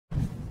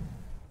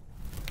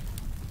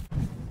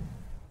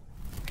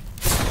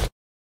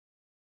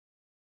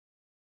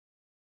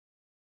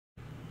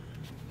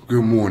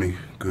Good morning,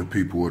 good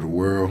people of the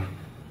world.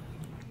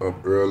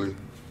 Up early.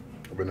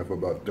 I've been up for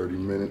about 30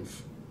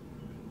 minutes.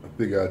 I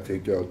figure I'd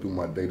take y'all through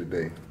my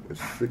day-to-day. It's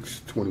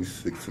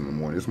 6:26 in the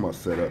morning. It's my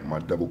setup, my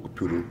double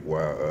computer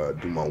where I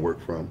do my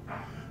work from.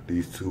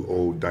 These two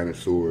old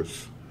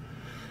dinosaurs.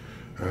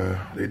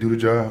 They do the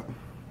job.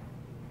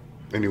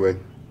 Anyway,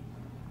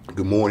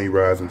 good morning,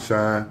 rise and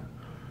shine.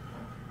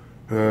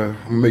 I'm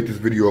gonna make this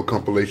video a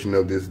compilation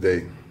of this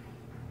day.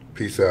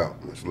 Peace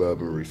out. Much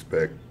love and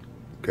respect.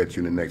 Catch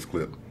you in the next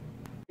clip.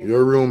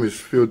 Your room is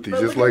filthy,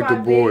 just like the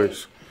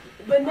boys.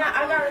 But now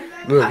I gotta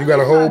look. You got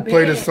a whole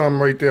plate of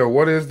something right there.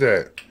 What is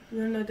that? You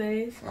don't know what that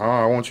is? Oh,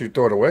 I want you to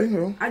throw it away,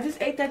 though. I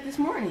just ate that this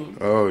morning.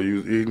 Oh, you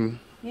was eating?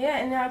 Yeah,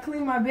 and then I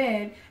cleaned my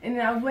bed, and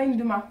then I was waiting to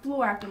do my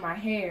floor after my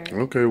hair.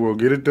 Okay, well,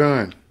 get it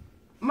done.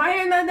 My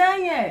hair's not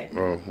done yet.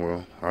 Oh,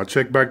 well, I'll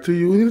check back to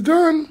you when it's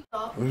done.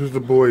 This is the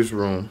boys'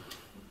 room.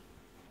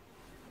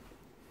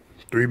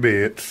 3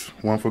 beds,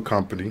 1 for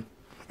company.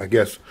 I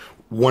guess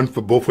 1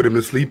 for both of them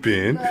to sleep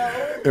in,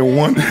 and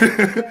one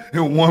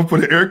and 1 for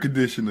the air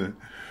conditioner.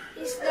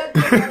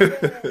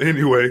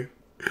 Anyway,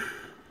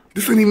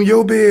 this ain't even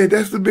your bed.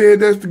 That's the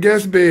bed. That's the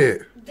guest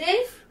bed.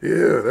 This?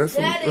 Yeah, that's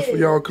for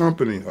y'all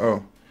company.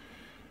 Oh,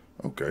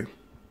 okay.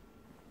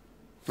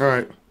 All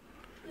right.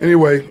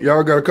 Anyway,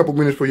 y'all got a couple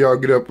minutes for y'all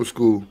get up for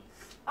school.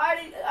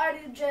 I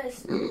already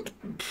dressed.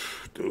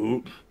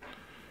 Dude.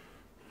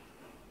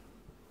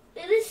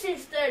 It is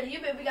 6:30.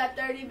 You maybe got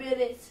 30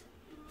 minutes.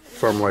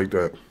 Something like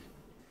that.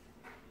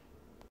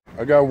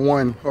 I got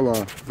 1. Hold on.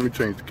 Let me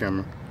change the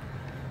camera.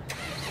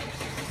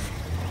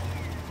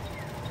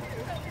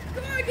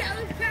 Come on, Dad,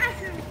 let's pass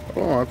him.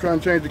 Hold on. I'm trying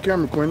to change the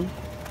camera, Quentin.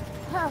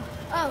 Oh.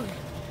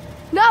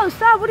 No,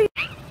 stop. What are you...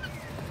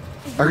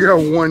 I got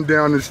 1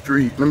 down the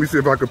street. Let me see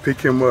if I can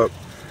pick him up.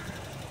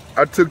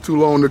 I took too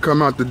long to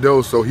come out the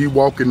door, so he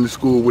walking to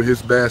school with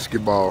his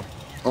basketball.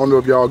 I don't know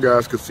if y'all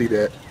guys can see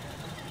that.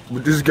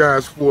 But this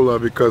guy's full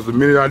of it, because the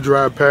minute I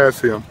drive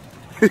past him,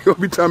 he gonna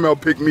be talking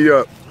about pick me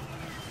up.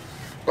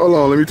 Hold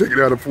on, let me take it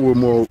out of full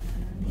mode.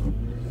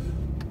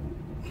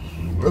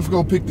 Let's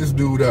go pick this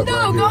dude up.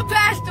 No, go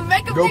past him.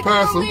 Make him go think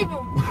past we him.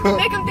 gonna leave him.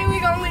 Make him think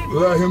we gonna leave him.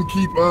 Let him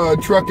keep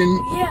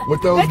trucking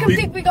with those make him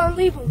think we gonna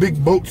leave him.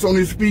 big boats on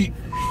his feet.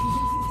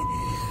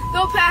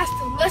 Go past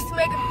him. Let's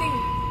make him think.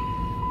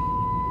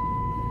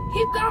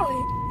 Keep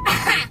going.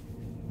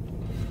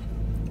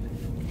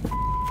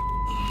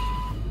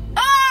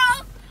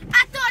 Oh!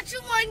 I thought you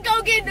wouldn't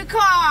go get in the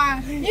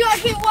car. You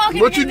gonna keep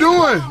walking. What you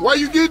doing? Why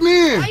you getting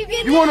in? Why you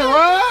getting you want to in?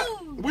 ride?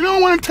 We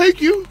don't want to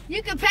take you.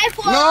 You can pay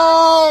for it.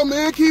 No,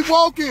 man, keep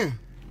walking.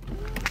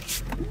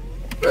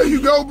 There you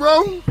go,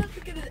 bro.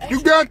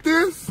 You got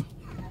this.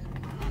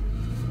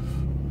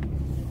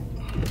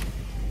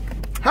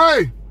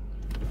 Hey.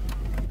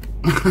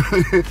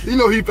 You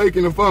know he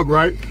faking the funk,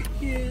 right?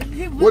 Yeah.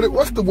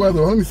 What's the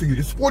weather? Let me see.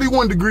 It's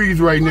 41 degrees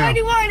right now.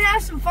 41,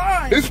 have some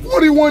fun. It's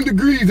 41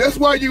 degrees. That's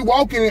why you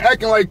walking and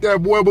acting like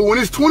that, boy. But when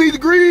it's 20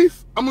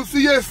 degrees, I'm going to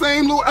see that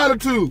same little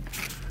attitude.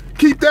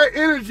 Keep that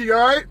energy, all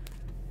right?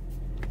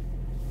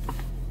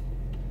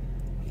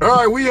 All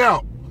right, we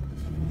out.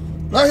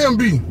 Let him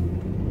be.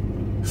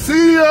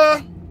 See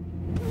ya.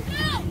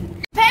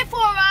 Pay for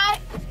a ride.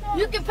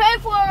 You can pay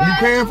for a ride. You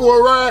paying for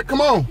a ride?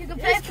 Come on. You can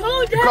pay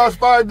for it. It costs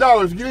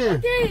 $5. Get in.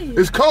 Okay.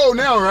 It's cold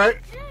now, right?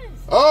 Yes.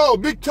 Oh,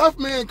 big tough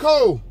man,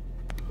 cold.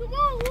 Come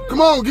on.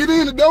 Come on, get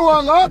in. The door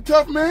unlocked,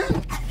 tough man.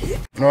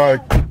 All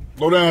right,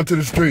 go down to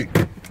the street.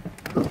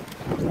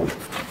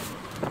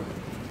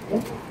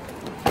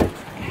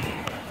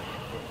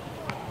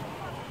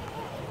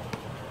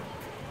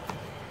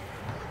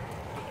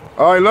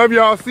 All right, love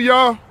y'all. See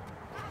y'all.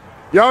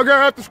 Y'all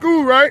got after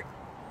school, right?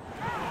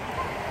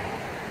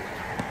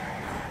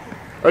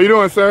 How you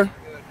doing, sir? Good.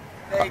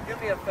 Hey, do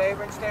me a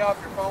favor and stay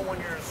off your phone when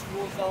you're in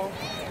school zone.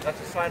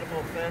 That's a citable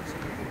offense.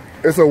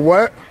 It's a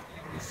what?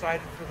 You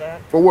cited for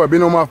that? For what?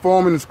 Been on my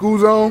phone in the school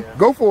zone? Yeah.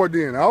 Go for it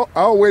then.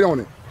 I'll wait on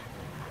it.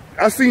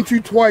 I seen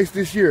you twice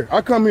this year.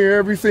 I come here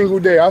every single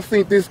day. I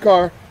seen this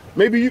car.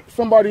 Maybe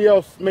somebody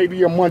else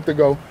maybe a month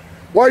ago.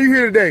 Why are you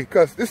here today?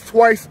 Because it's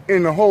twice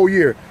in the whole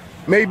year.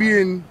 Maybe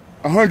in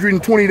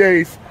 120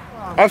 days.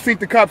 I've seen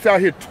the cops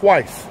out here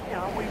twice.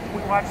 Yeah, we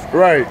watched.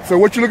 Right. So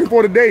what you looking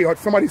for today?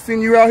 Somebody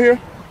seen you out here?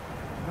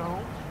 No.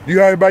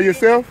 You out here by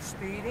yourself?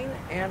 Speeding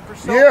and for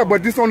cell Yeah, phone.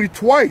 but this only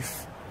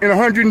twice in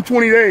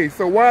 120 days.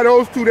 So why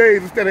those 2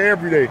 days instead of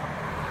every day? We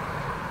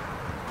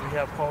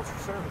have calls for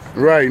service.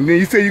 Right. And then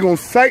you say you're going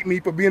to cite me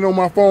for being on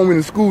my phone in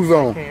the school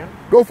zone. Can.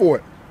 Go for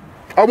it.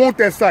 I want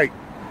that cite.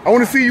 I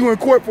want to see you in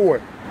court for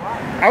it.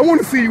 Why? I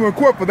want to see you in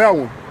court for that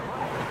one.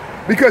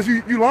 Because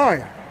you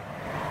lying. Okay.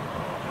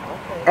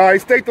 All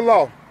right, state the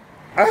law.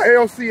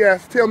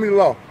 ILCS, tell me the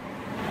law.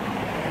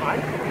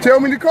 Fine. Tell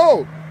me the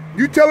code.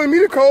 You telling me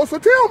the code, so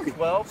tell me.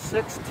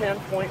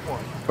 12610.1.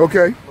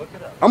 Okay. Look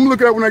it up. I'm going to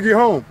look it up when I get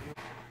home.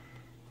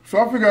 So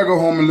I figure I'll go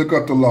home and look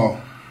up the law.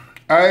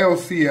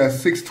 ILCS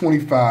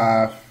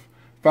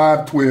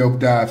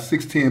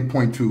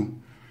 625-512-610.2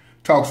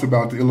 talks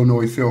about the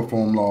Illinois cell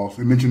phone laws.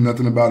 It mentioned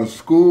nothing about a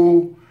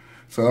school,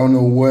 So I don't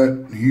know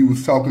what he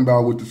was talking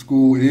about with the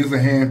school. It is a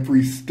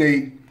hand-free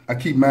state. I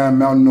keep mine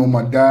mounted on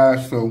my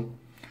dash, so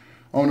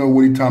I don't know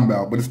what he's talking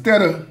about. But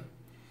instead of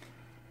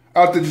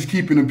out there just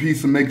keeping the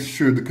peace and making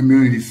sure the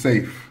community's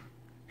safe,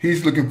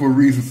 he's looking for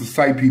reasons to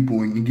cite people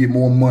and get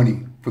more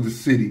money for the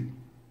city.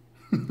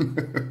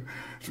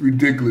 It's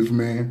ridiculous,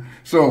 man.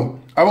 So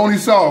I've only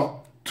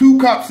saw 2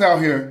 cops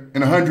out here in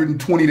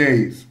 120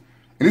 days.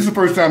 And this is the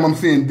first time I'm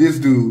seeing this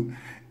dude.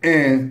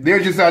 And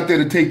they're just out there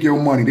to take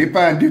your money. They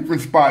find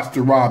different spots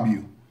to rob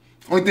you.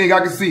 Only thing I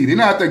can see, they're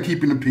not out there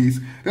keeping the peace.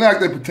 They're not out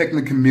there protecting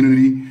the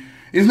community.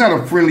 It's not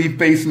a friendly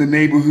face in the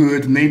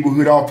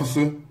neighborhood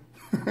officer.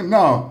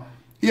 No,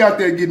 he out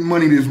there getting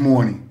money this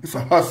morning. It's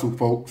a hustle,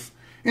 folks.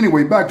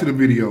 Anyway, back to the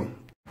video.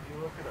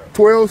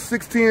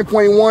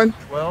 12.610.1.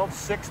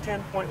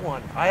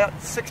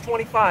 12.610.1.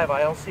 625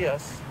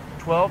 ILCS.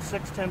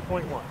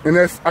 12.610.1. And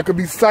that's, I could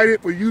be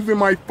cited for using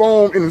my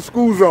phone in the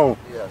school zone.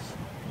 Yes.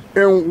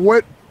 And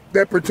what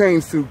that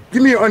pertains to.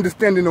 Give me an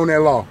understanding on that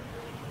law.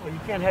 Well, you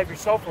can't have your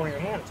cell phone in your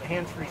hand. It's a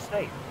hands-free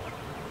state.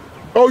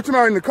 Oh, you're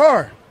not in the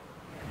car.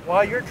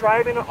 While you're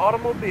driving an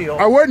automobile.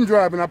 I wasn't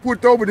driving. I put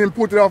it over, then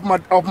put it off my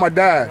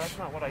dash. That's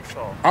not what I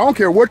saw. I don't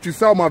care what you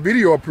saw. My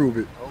video will prove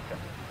it. Okay.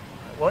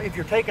 Well, if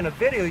you're taking a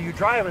video, you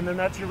driving, then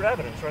that's your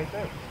evidence right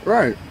there.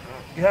 Right.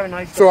 You have a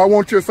nice day. So I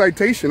want your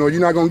citation, or you're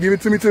not going to give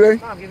it to me today?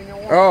 No, I'm giving you a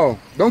warning. Oh,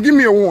 don't give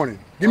me a warning.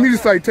 Give me the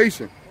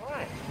citation.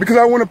 Why? Because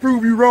I want to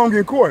prove you wrong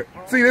in court.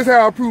 See, that's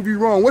how I prove you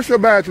wrong. What's your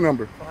badge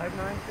number?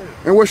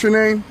 592. And what's your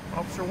name?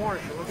 Officer Warren.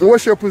 And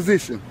what's your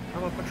position?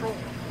 I'm a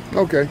patrolman.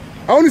 Okay.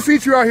 I only see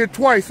you out here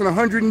twice in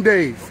 100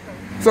 days.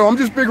 Okay. So I'm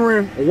just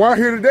figuring, why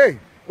here today?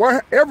 Why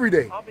every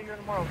day? I'll be here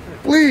tomorrow too.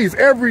 Please,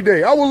 every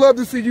day. I would love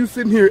to see you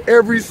sitting here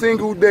every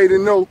single day to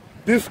know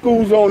this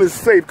school zone is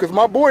safe, because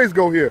my boys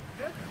go here.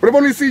 But if I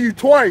only see you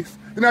twice,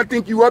 then I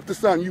think you up to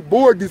something. You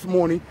bored this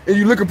morning and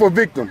you looking for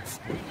victims.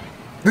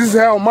 This is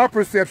how my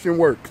perception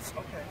works.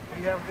 Okay.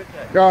 You have a good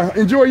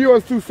day. Enjoy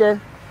yours too, sir.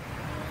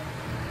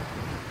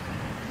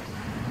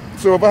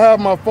 So if I have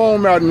my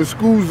phone out in the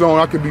school zone,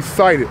 I could be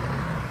cited.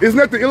 Isn't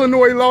that the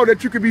Illinois law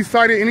that you could be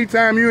cited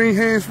anytime you ain't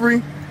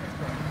hands-free?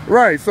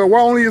 Right, so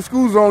why only a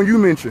school zone you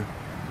mentioned?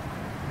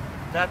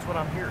 That's what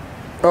I'm here.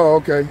 Oh,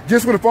 okay.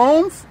 Just for the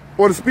phones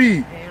or the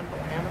speed? And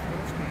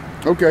the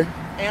speed. Okay.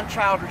 And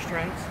child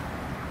restraints.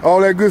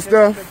 All that good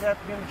stuff? Child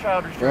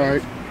All restraints.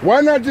 right.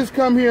 Why not just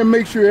come here and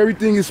make sure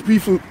everything is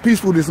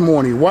peaceful this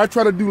morning? Why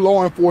try to do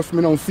law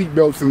enforcement on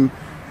seatbelts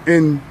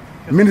and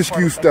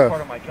minuscule stuff? That's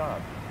part of my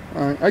job.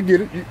 All right, I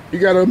get it. You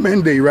got a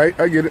mandate, right?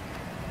 I get it.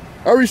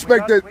 I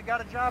respect that. We got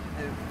a job to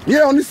do. Yeah,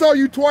 I only saw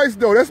you twice,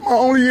 though. That's my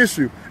only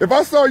issue. If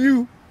I saw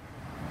you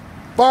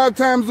 5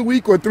 times a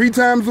week or 3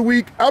 times a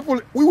week,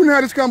 we wouldn't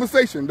have this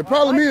conversation. The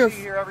problem is... I like to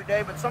be here every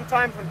day, but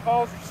sometimes when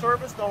calls of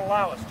service don't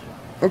allow us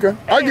to. Okay,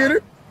 I get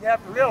it. You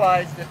have to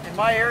realize that in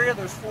my area,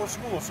 there's 4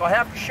 schools, so I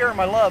have to share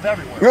my love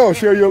everywhere. No,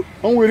 share your...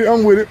 I'm with it,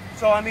 I'm with it.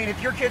 So, I mean, if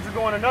your kids are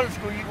going to another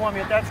school, you'd want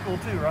me at that school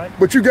too, right?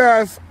 But you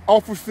guys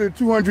officer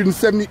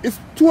 270... It's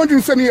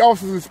 270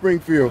 officers in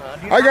Springfield.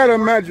 I got to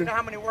imagine... You know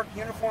how many work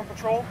uniform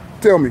patrol?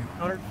 Tell me.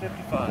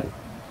 155.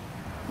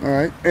 All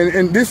right.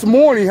 And this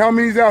morning, how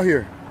many's out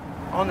here?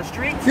 On the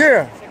streets?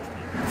 Yeah.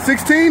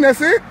 16,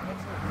 that's it?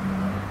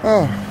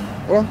 Oh,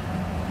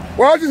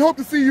 well, I just hope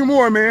to see you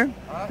more, man.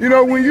 You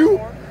know, when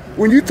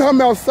you talking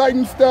about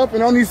citing stuff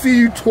and I only see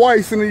you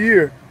twice in a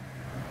year,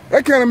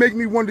 that kind of make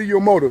me wonder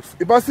your motives.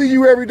 If I see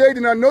you every day,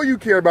 then I know you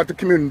care about the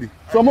community.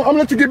 So I'm gonna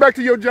let you get back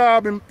to your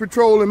job and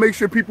patrol and make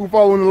sure people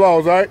following the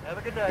laws, all right? Have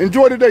a good day.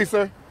 Enjoy the day,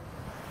 sir.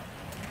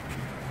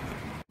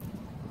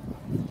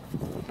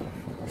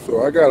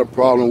 So I got a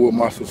problem with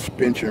my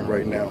suspension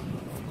right now.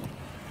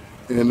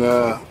 And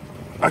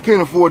I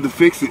can't afford to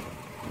fix it.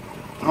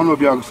 I don't know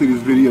if y'all can see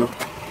this video.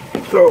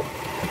 So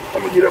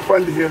I'm gonna get up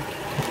under here.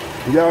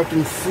 Y'all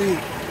can see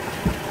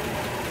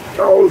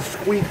all the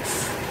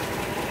squeaks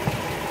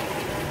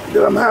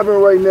that I'm having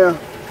right now.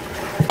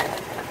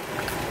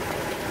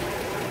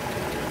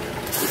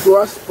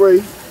 So I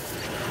spray.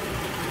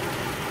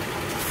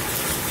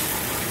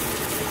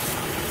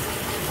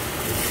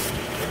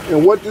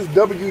 And what this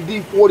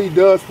WD-40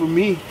 does for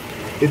me,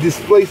 it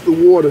displaces the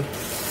water.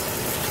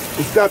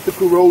 It stops the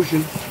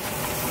corrosion.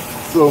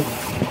 So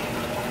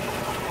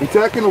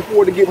until I can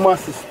afford to get my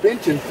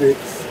suspension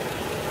fixed,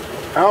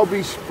 I'll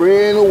be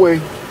spraying away.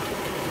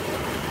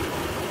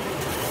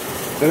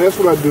 And that's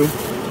what I do.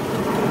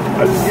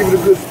 I just give it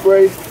a good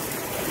spray.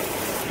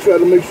 Try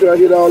to make sure I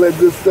hit all that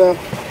good stuff.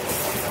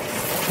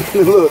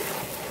 Look,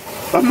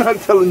 I'm not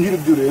telling you to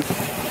do this.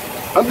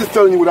 I'm just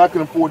telling you what I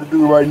can afford to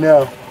do right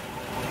now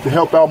to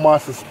help out my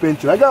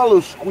suspension. I got a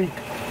little squeak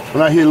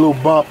when I hit little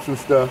bumps and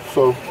stuff.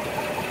 So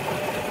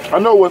I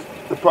know what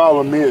the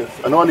problem is.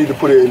 I know I need to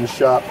put it in the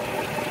shop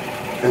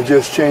and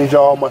just change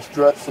all my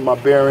struts and my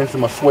bearings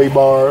and my sway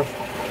bars.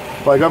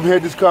 Like I've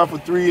had this car for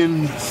 3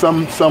 and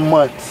some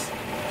months.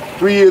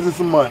 3 years and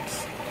some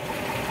months.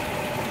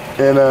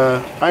 And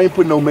I ain't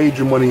put no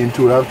major money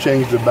into it. I've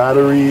changed the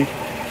battery.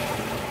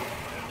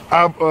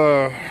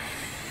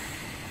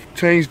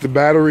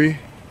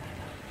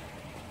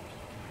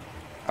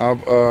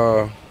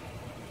 I've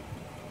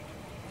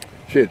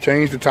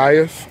changed the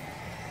tires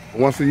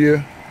once a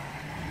year,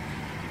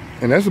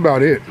 and that's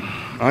about it.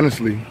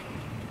 Honestly,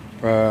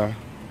 I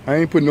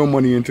ain't putting no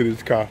money into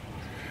this car.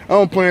 I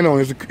don't plan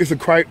on it. It's a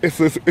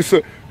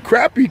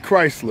crappy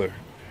Chrysler,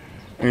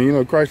 and you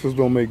know Chryslers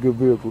don't make good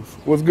vehicles.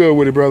 What's good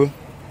with it, brother?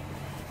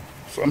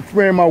 So I'm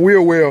spraying my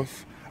wheel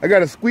wells. I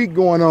got a squeak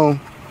going on.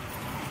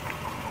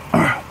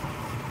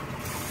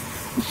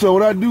 So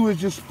what I do is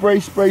just spray.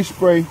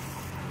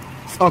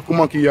 It's Uncle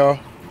Monkey, y'all.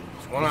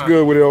 What's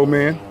good with it, old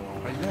man?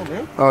 How you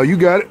doing, man? You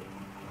got it.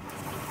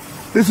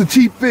 This is a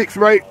cheap fix,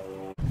 right?